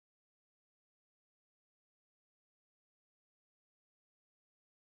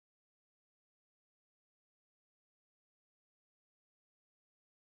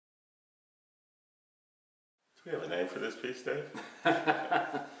we have a name for this piece, Dave?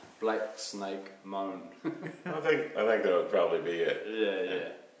 Black Snake Moan. I think that would probably be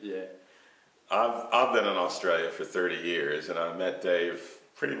it. Yeah. I've been in Australia for 30 years, and I met Dave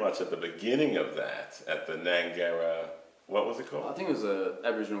pretty much at the beginning of that at the Nangara. What was it called? I think it was an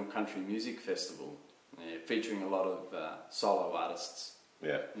Aboriginal country music festival, featuring a lot of solo artists.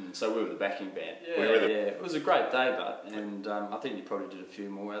 Yeah. So we were the backing band. Yeah, it was a great day, and I think you probably did a few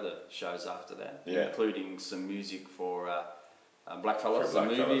more other shows after that, including some music for Blackfellas, the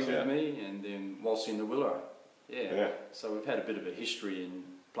movie with me, and then Waltz in the Willow. Yeah. So we've had a bit of a history in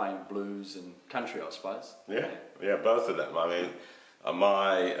playing blues and country, I suppose. Yeah, both of them. I mean,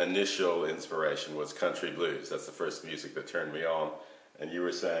 my initial inspiration was country blues. That's the first music that turned me on. And you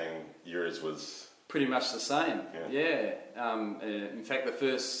were saying yours was... Pretty much the same, in fact, the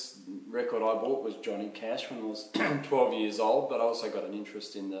first record I bought was Johnny Cash when I was 12 years old, but I also got an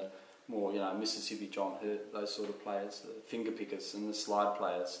interest in the more, Mississippi John Hurt, those sort of players, the finger pickers and the slide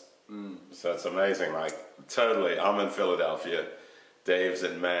players. So it's amazing, totally. I'm in Philadelphia, Dave's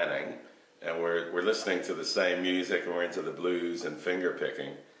in Manning, and we're listening to the same music, and we're into the blues and finger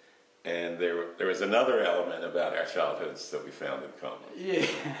picking. And there was another element about our childhoods that we found in common. Yeah,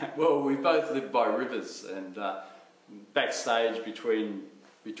 well, we both lived by rivers, and backstage between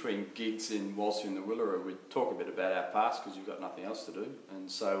gigs in Waltz in the Willow, we'd talk a bit about our past because you've got nothing else to do.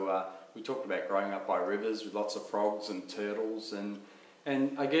 And so we talked about growing up by rivers with lots of frogs and turtles,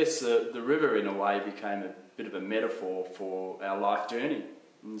 and I guess the river in a way became a bit of a metaphor for our life journey.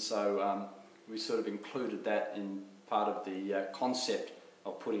 And so we sort of included that in part of the concept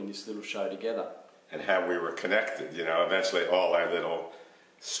of putting this little show together. And how we were connected, eventually all our little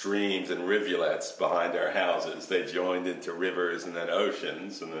streams and rivulets behind our houses, they joined into rivers and then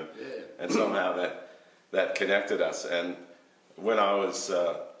oceans, and somehow that connected us. And when I was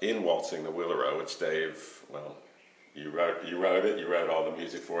in Waltzing the Willow, which Dave, you wrote it, you wrote all the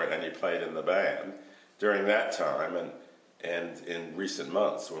music for it, and you played in the band, during that time, and in recent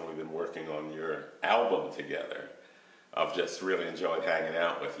months when we've been working on your album together, I've just really enjoyed hanging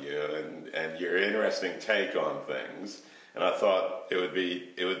out with you and your interesting take on things. And I thought it would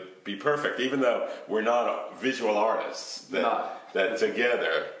be perfect, even though we're not visual artists, that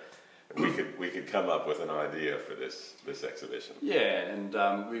together we could come up with an idea for this exhibition. Yeah, and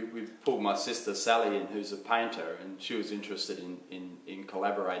we pulled my sister Sally in, who's a painter, and she was interested in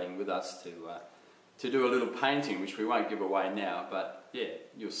collaborating with us to do a little painting, which we won't give away now, but yeah,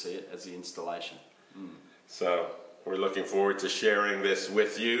 you'll see it as the installation. So we're looking forward to sharing this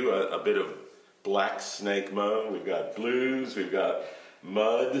with you, a bit of Black Snake Moan. We've got blues, we've got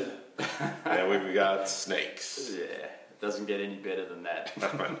mud, and we've got snakes. Yeah, it doesn't get any better than that.